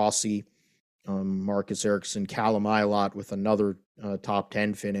Alexander Rossi. Marcus Ericsson, Callum Ilott with another top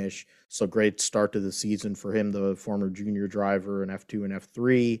 10 finish. So great start to the season for him, the former junior driver in F2 and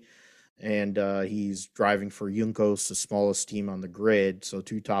F3. And he's driving for Juncos, the smallest team on the grid. So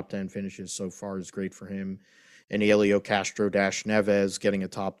 2 top 10 finishes so far is great for him. And Elio Castro-Neves getting a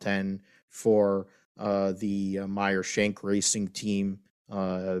top 10 for the Meyer Shank Racing team.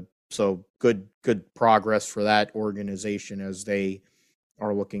 So good progress for that organization as they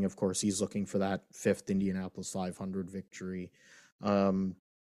are looking. Of course, he's looking for that 5th Indianapolis 500 victory. Roman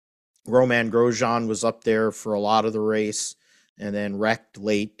Grosjean was up there for a lot of the race and then wrecked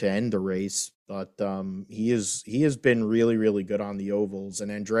late to end the race. But he has been really, really good on the ovals.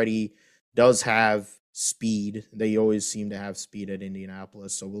 And Andretti does have speed. They always seem to have speed at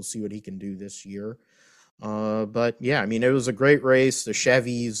Indianapolis. So we'll see what he can do this year. But yeah, I mean, it was a great race. The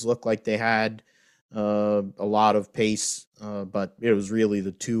Chevys looked like they had a lot of pace, but it was really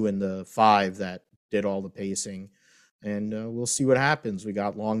the 2 and the 5 that did all the pacing. And we'll see what happens. We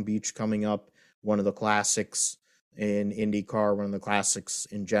got Long Beach coming up, one of the classics in IndyCar, one of the classics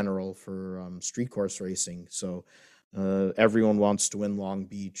in general for street course racing. So everyone wants to win Long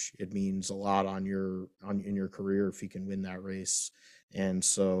Beach. It means a lot in your career if you can win that race. And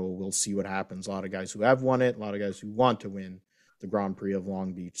so we'll see what happens. A lot of guys who have won it, a lot of guys who want to win the Grand Prix of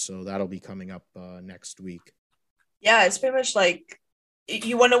Long Beach. So that'll be coming up next week. Yeah, it's pretty much like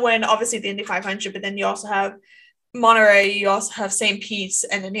you want to win, obviously, the Indy 500, but then you also have Monterey, you also have St. Pete's,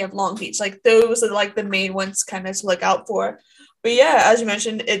 and then you have Long Beach. Like, those are like the main ones kind of to look out for. But yeah, as you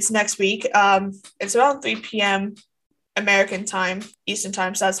mentioned, it's next week. It's around 3 p.m. American time, Eastern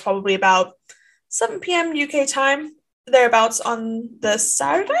time. So that's probably about 7 p.m. UK time, thereabouts on the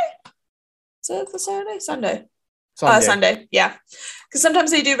Saturday. Is it the Saturday? Sunday. Sunday, yeah. Because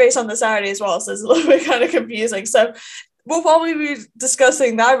sometimes they do race on the Saturday as well, so it's a little bit kind of confusing. So we'll probably be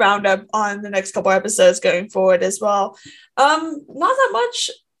discussing that roundup on the next couple episodes going forward as well. Not that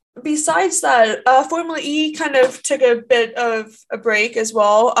much besides that. Formula E kind of took a bit of a break as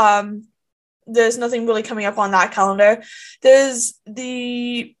well. there's nothing really coming up on that calendar. There's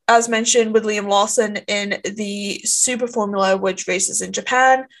as mentioned, with Liam Lawson in the Super Formula, which races in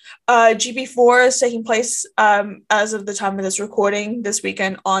Japan. GP4 is taking place as of the time of this recording this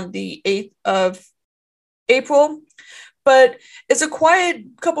weekend on the 8th of April. But it's a quiet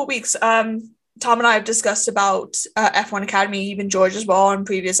couple weeks. Tom and I have discussed about F1 Academy, even George as well, in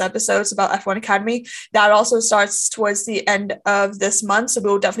previous episodes about F1 Academy. That also starts towards the end of this month, so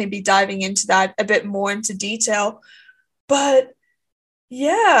we'll definitely be diving into that a bit more into detail. But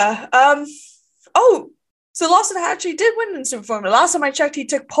yeah, so Lawson actually did win in Super Formula. Last time I checked, he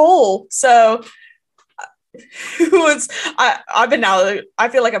took pole. So I've been now. I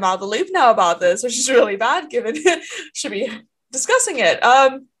feel like I'm out of the loop now about this, which is really bad. Given should be discussing it.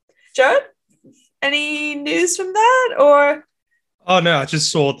 Jared, any news from that or? Oh no, I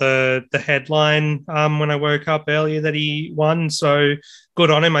just saw the headline when I woke up earlier that he won. So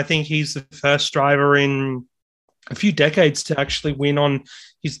good on him. I think he's the first driver in a few decades to actually win on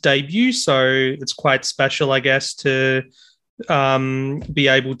his debut. So it's quite special, I guess, to be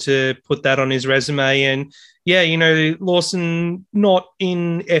able to put that on his resume. And yeah, Lawson not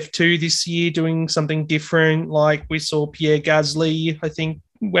in F2 this year, doing something different. Like we saw Pierre Gasly, I think,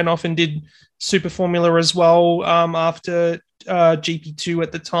 went off and did Super Formula as well after GP2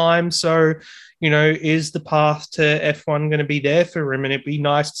 at the time. So, is the path to F1 going to be there for him? And it'd be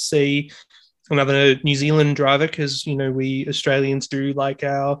nice to see another New Zealand driver because, we Australians do like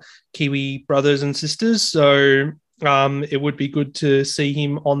our Kiwi brothers and sisters. So it would be good to see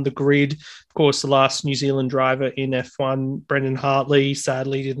him on the grid. Of course, the last New Zealand driver in F1, Brendan Hartley,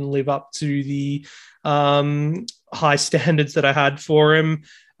 sadly didn't live up to the high standards that I had for him.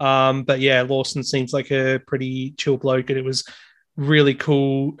 But yeah, Lawson seems like a pretty chill bloke, and it was really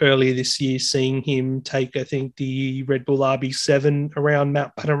cool earlier this year seeing him take, I think, the Red Bull RB7 around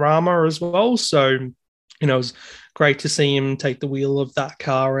Mount Panorama as well. So, it was great to see him take the wheel of that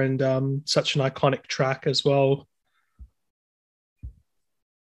car, and such an iconic track as well.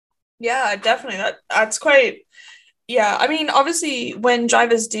 Yeah, definitely. That's quite. Yeah, I mean, obviously, when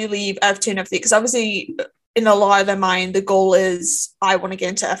drivers do leave F2 and F3, because obviously, in a lot of their mind, the goal is I want to get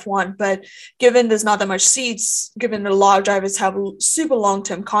into F1. But given there's not that much seats, given that a lot of drivers have super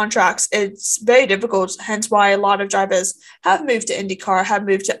long-term contracts, it's very difficult. Hence why a lot of drivers have moved to IndyCar, have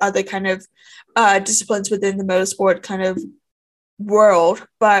moved to other kind of disciplines within the motorsport kind of world.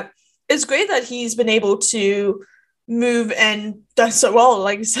 But it's great that he's been able to move and done so well.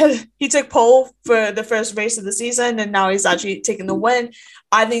 Like you said, he took pole for the first race of the season, and now he's actually taking the win.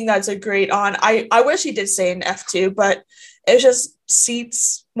 I think that's a great on. I wish he did stay in F2, but it's just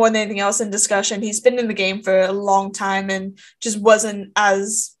seats more than anything else in discussion. He's been in the game for a long time and just wasn't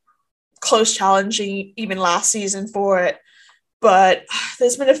as close challenging even last season for it. But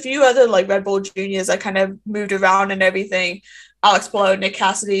there's been a few other like Red Bull juniors that kind of moved around and everything. Alex Palou, Nick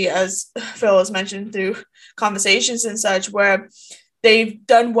Cassidy, as Phil has mentioned through conversations and such, where they've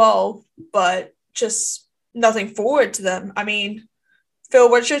done well, but just nothing forward to them. I mean, Phil,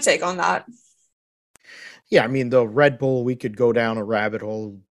 what's your take on that? Yeah, I mean, the Red Bull, we could go down a rabbit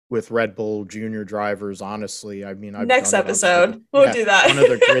hole with Red Bull junior drivers, honestly. I mean, next episode, we'll do that. One of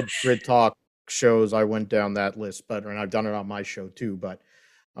the grid talk shows, I went down that list, and I've done it on my show too. But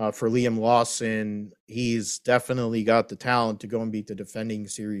for Liam Lawson, he's definitely got the talent to go and beat the defending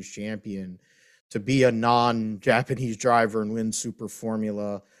series champion, to be a non-Japanese driver and win Super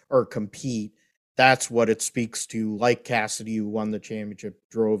Formula or compete. That's what it speaks to. Like Cassidy, who won the championship,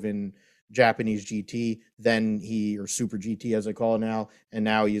 drove in Japanese GT, then or Super GT as I call it now, and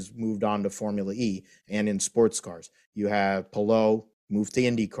now he's moved on to Formula E and in sports cars. You have Palou, moved to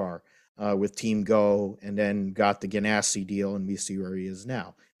IndyCar with Team Go, and then got the Ganassi deal, and we see where he is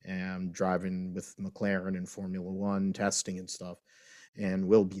now, and driving with McLaren in Formula One, testing and stuff, and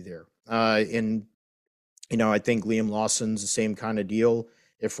will be there. And, I think Liam Lawson's the same kind of deal.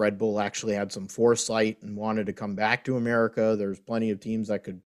 If Red Bull actually had some foresight and wanted to come back to America, there's plenty of teams that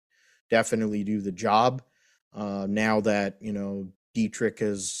could definitely do the job. Now that, Dietrich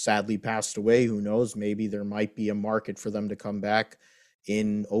has sadly passed away, who knows, maybe there might be a market for them to come back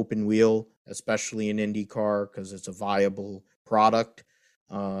in open wheel, especially in IndyCar, because it's a viable product.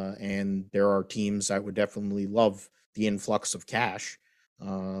 And there are teams that would definitely love the influx of cash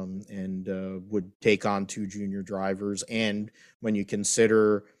and would take on two junior drivers. And when you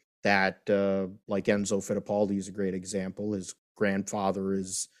consider that, like Enzo Fittipaldi is a great example, his grandfather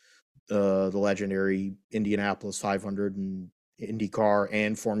is the legendary Indianapolis 500 and IndyCar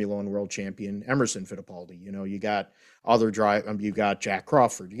and Formula One world champion Emerson Fittipaldi. You got other you got Jack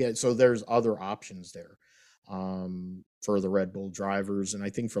Crawford. So there's other options there. for the Red Bull drivers. And I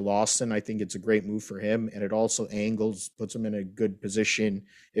think for Lawson, I think it's a great move for him. And it also puts him in a good position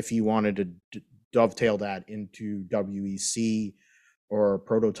if he wanted to dovetail that into WEC or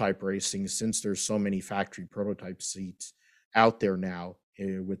prototype racing, since there's so many factory prototype seats out there now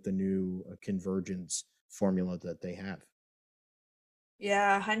with the new convergence formula that they have.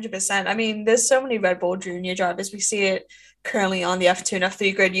 Yeah, 100%. I mean, there's so many Red Bull Junior drivers. We see it currently on the F2 and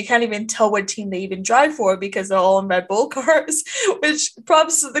F3 grid. You can't even tell what team they even drive for because they're all in Red Bull cars, which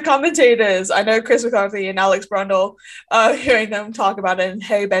props to the commentators. I know Chris McCarthy and Alex Brundle, hearing them talk about it, and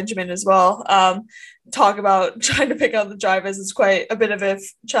Harry Benjamin as well, talk about trying to pick out the drivers is quite a bit of a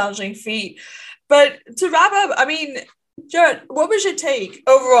challenging feat. But to wrap up, I mean, Jared, what was your take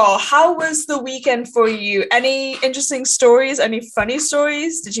overall? How was the weekend for you? Any interesting stories? Any funny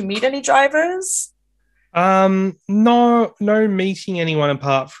stories? Did you meet any drivers? No meeting anyone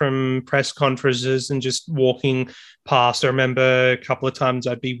apart from press conferences and just walking past. I remember a couple of times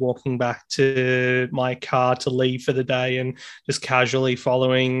I'd be walking back to my car to leave for the day and just casually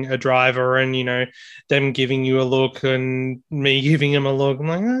following a driver and, them giving you a look and me giving them a look. I'm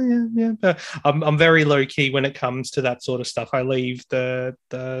like, oh yeah. But I'm very low key when it comes to that sort of stuff. I leave the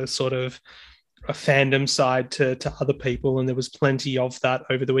sort of a fandom side to other people, and there was plenty of that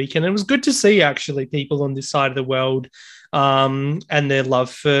over the weekend. It was good to see actually people on this side of the world and their love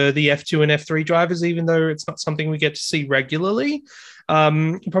for the F2 and F3 drivers, even though it's not something we get to see regularly.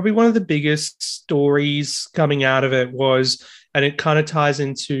 Probably one of the biggest stories coming out of it was, and it kind of ties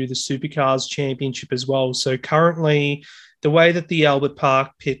into the Supercars Championship as well. So currently, the way that the Albert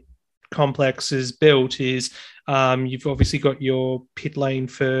Park pit complex is built is you've obviously got your pit lane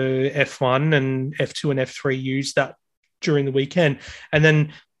for F1, and F2 and F3 use that during the weekend. And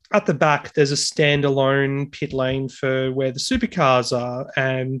then at the back, there's a standalone pit lane for where the supercars are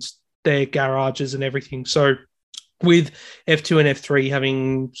and their garages and everything. So with F2 and F3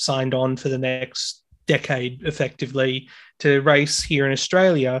 having signed on for the next decade effectively to race here in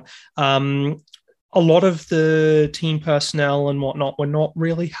Australia, a lot of the team personnel and whatnot were not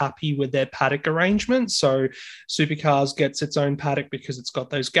really happy with their paddock arrangement. So Supercars gets its own paddock because it's got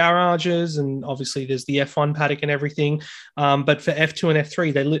those garages, and obviously there's the F1 paddock and everything. But for F2 and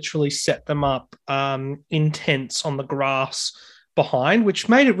F3, they literally set them up in tents on the grass behind, which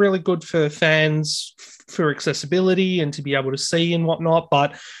made it really good for fans for accessibility and to be able to see and whatnot.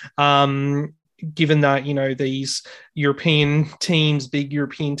 But given that, these European teams, big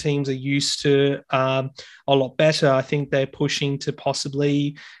European teams, are used to a lot better, I think they're pushing to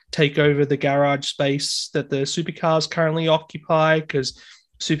possibly take over the garage space that the supercars currently occupy, because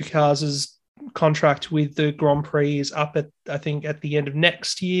supercars' contract with the Grand Prix is up at the end of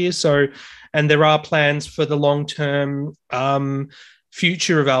next year. So, and there are plans for the long-term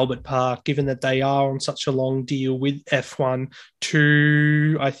future of Albert Park, given that they are on such a long deal with F1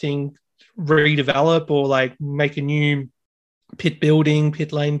 to, I think, redevelop or like make a new pit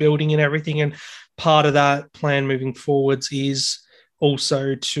lane building and everything. And part of that plan moving forwards is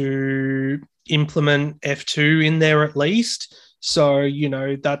also to implement F2 in there at least. So,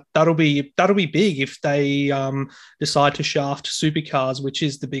 that'll be big if they decide to shaft supercars, which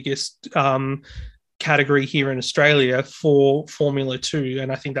is the biggest category here in Australia for Formula 2,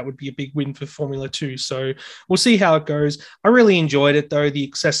 and I think that would be a big win for Formula 2. So we'll see how it goes. I really enjoyed it though, the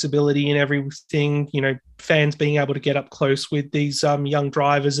accessibility and everything, fans being able to get up close with these young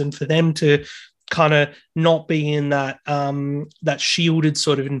drivers, and for them to kind of not be in that that shielded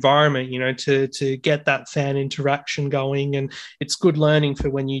sort of environment, to get that fan interaction going. And it's good learning for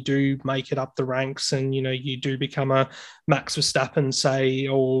when you do make it up the ranks and, you do become a Max Verstappen, say,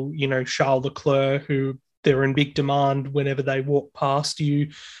 or, Charles Leclerc, who they're in big demand whenever they walk past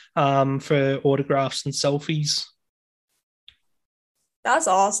you for autographs and selfies. That's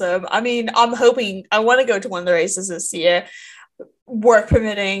awesome. I mean, I want to go to one of the races this year, work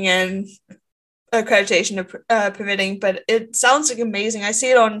permitting and accreditation permitting, but it sounds like amazing. I see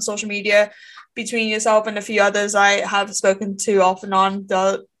it on social media between yourself and a few others I have spoken to off and on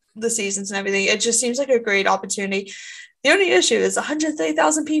the seasons and everything. It just seems like a great opportunity. The only issue is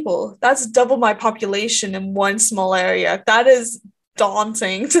 130,000 people. That's double my population in one small area. That is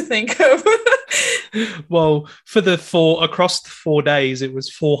daunting to think of. Well, across the 4 days, it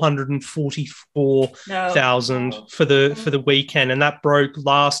was 444,000 for the weekend, and that broke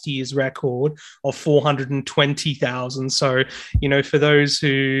last year's record of 420,000. So, for those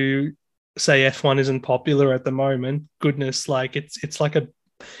who say F1 isn't popular at the moment, goodness, like it's like a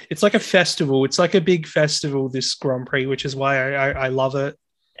festival. It's like a big festival, this Grand Prix, which is why I love it.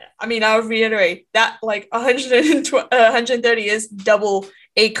 I mean, I'll reiterate that like 130 is double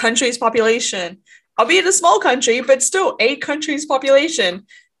a country's population. albeit a small country, but still 8 countries population.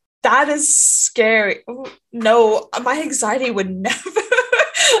 That is scary. No, my anxiety would never.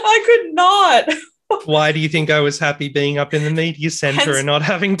 I could not. Why do you think I was happy being up in the media center and not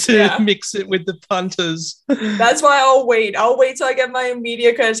having to mix it with the punters? That's why I'll wait. I'll wait till I get my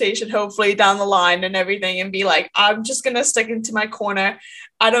media accreditation, hopefully down the line and everything, and be like, I'm just going to stick into my corner.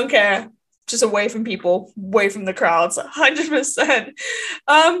 I don't care. Just away from people, away from the crowds, 100%.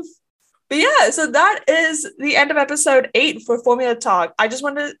 But yeah, so that is the end of episode 8 for Formula Talk. I just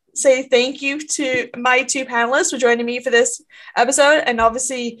want to say thank you to my 2 panelists for joining me for this episode. And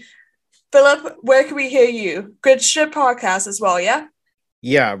obviously, Philip, where can we hear you? Grid Strip Podcast as well, yeah?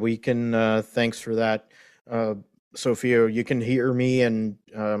 Yeah, we can. Thanks for that, Sophia. You can hear me and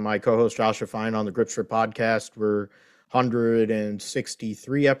my co-host Joshua Fine on the Grip Strip Podcast. We're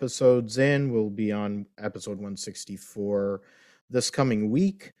 163 episodes in. We'll be on episode 164 this coming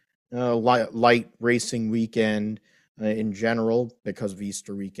week. Light racing weekend in general because of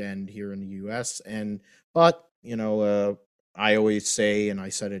Easter weekend here in the U.S. But I always say, and I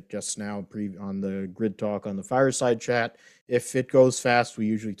said it just now on the Grid Talk on the Fireside Chat, if it goes fast, we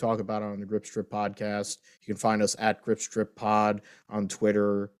usually talk about it on the Grip Strip Podcast. You can find us at Grip Strip Pod on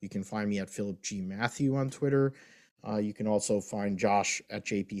Twitter. You can find me at Philip G. Matthew on Twitter. You can also find Josh at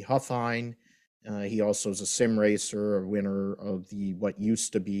JP Huffine. He also is a sim racer, a winner of what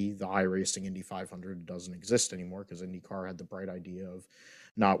used to be the iRacing Indy 500. It doesn't exist anymore because IndyCar had the bright idea of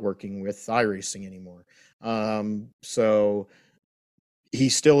not working with iRacing anymore. So he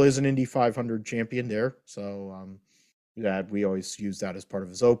still is an Indy 500 champion there. So that we always use that as part of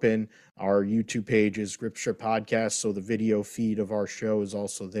his open. Our YouTube page is Grip Strip Podcast, so the video feed of our show is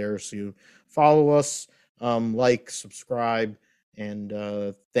also there. So you follow us, like, subscribe. And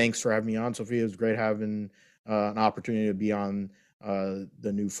thanks for having me on, Sophia. It was great having an opportunity to be on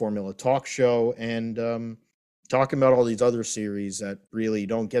the new Formula Talk show and talking about all these other series that really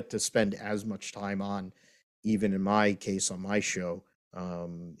don't get to spend as much time on, even in my case on my show,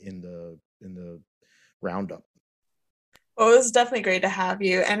 in the roundup. Well, it was definitely great to have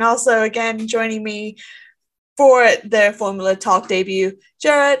you. And also, again, joining me for the Formula Talk debut,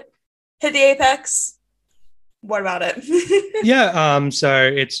 Jared, hit the apex. What about it?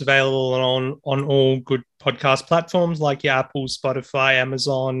 So it's available on all good podcast platforms like your Apple, Spotify,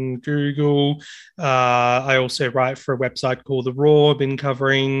 Amazon, Google. I also write for a website called The Raw. I've been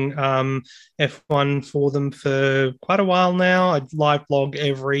covering F1 for them for quite a while now. I live blog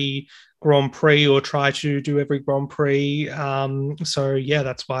every Grand Prix or try to do every Grand Prix.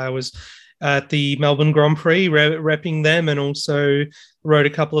 That's why I was at the Melbourne Grand Prix, repping them, and also wrote a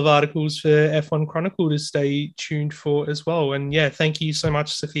couple of articles for F1 Chronicle to stay tuned for as well. And yeah, thank you so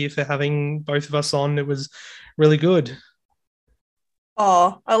much, Sophia, for having both of us on. It was really good.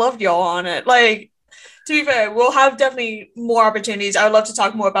 Oh, I loved y'all on it. Like, to be fair, we'll have definitely more opportunities. I would love to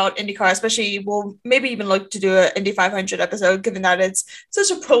talk more about IndyCar, especially we'll maybe even look to do an Indy 500 episode, given that it's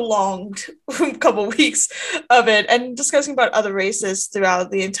such a prolonged couple weeks of it, and discussing about other races throughout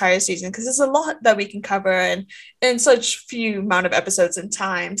the entire season, because there's a lot that we can cover in such few amount of episodes and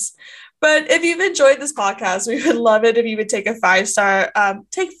times. But if you've enjoyed this podcast, we would love it if you would take a 5-star,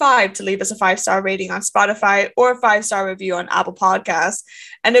 take 5 to leave us a 5-star rating on Spotify or a 5-star review on Apple Podcasts.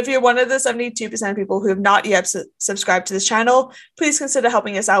 And if you're one of the 72% of people who have not yet subscribed to this channel, please consider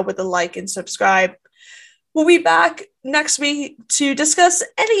helping us out with a like and subscribe. We'll be back next week to discuss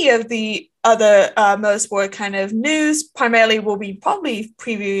any of the other motorsport kind of news. Primarily, we'll be probably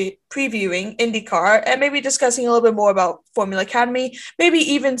previewing IndyCar and maybe discussing a little bit more about Formula Academy, maybe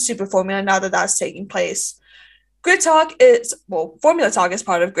even Super Formula now that that's taking place. Formula Talk is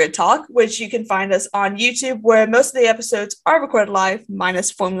part of Grid Talk, which you can find us on YouTube, where most of the episodes are recorded live,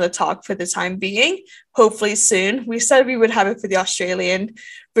 minus Formula Talk for the time being. Hopefully soon. We said we would have it for the Australian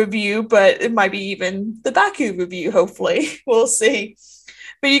review, but it might be even the Baku review, hopefully. We'll see.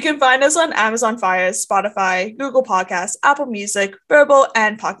 But you can find us on Amazon Fire, Spotify, Google Podcasts, Apple Music, Verbal,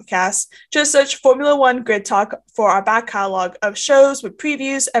 and Pocket Casts. Just search Formula One Grid Talk for our back catalog of shows with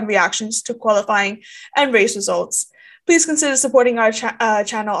previews and reactions to qualifying and race results. Please consider supporting our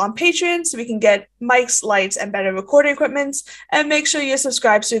channel on Patreon so we can get mics, lights, and better recording equipment. And make sure you're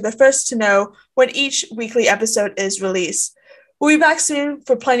subscribed so you're the first to know when each weekly episode is released. We'll be back soon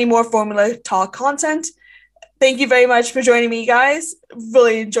for plenty more Formula Talk content. Thank you very much for joining me, guys.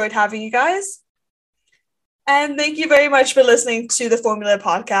 Really enjoyed having you guys. And thank you very much for listening to the Formula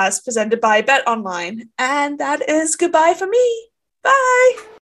Podcast presented by Bet Online. And that is goodbye for me. Bye.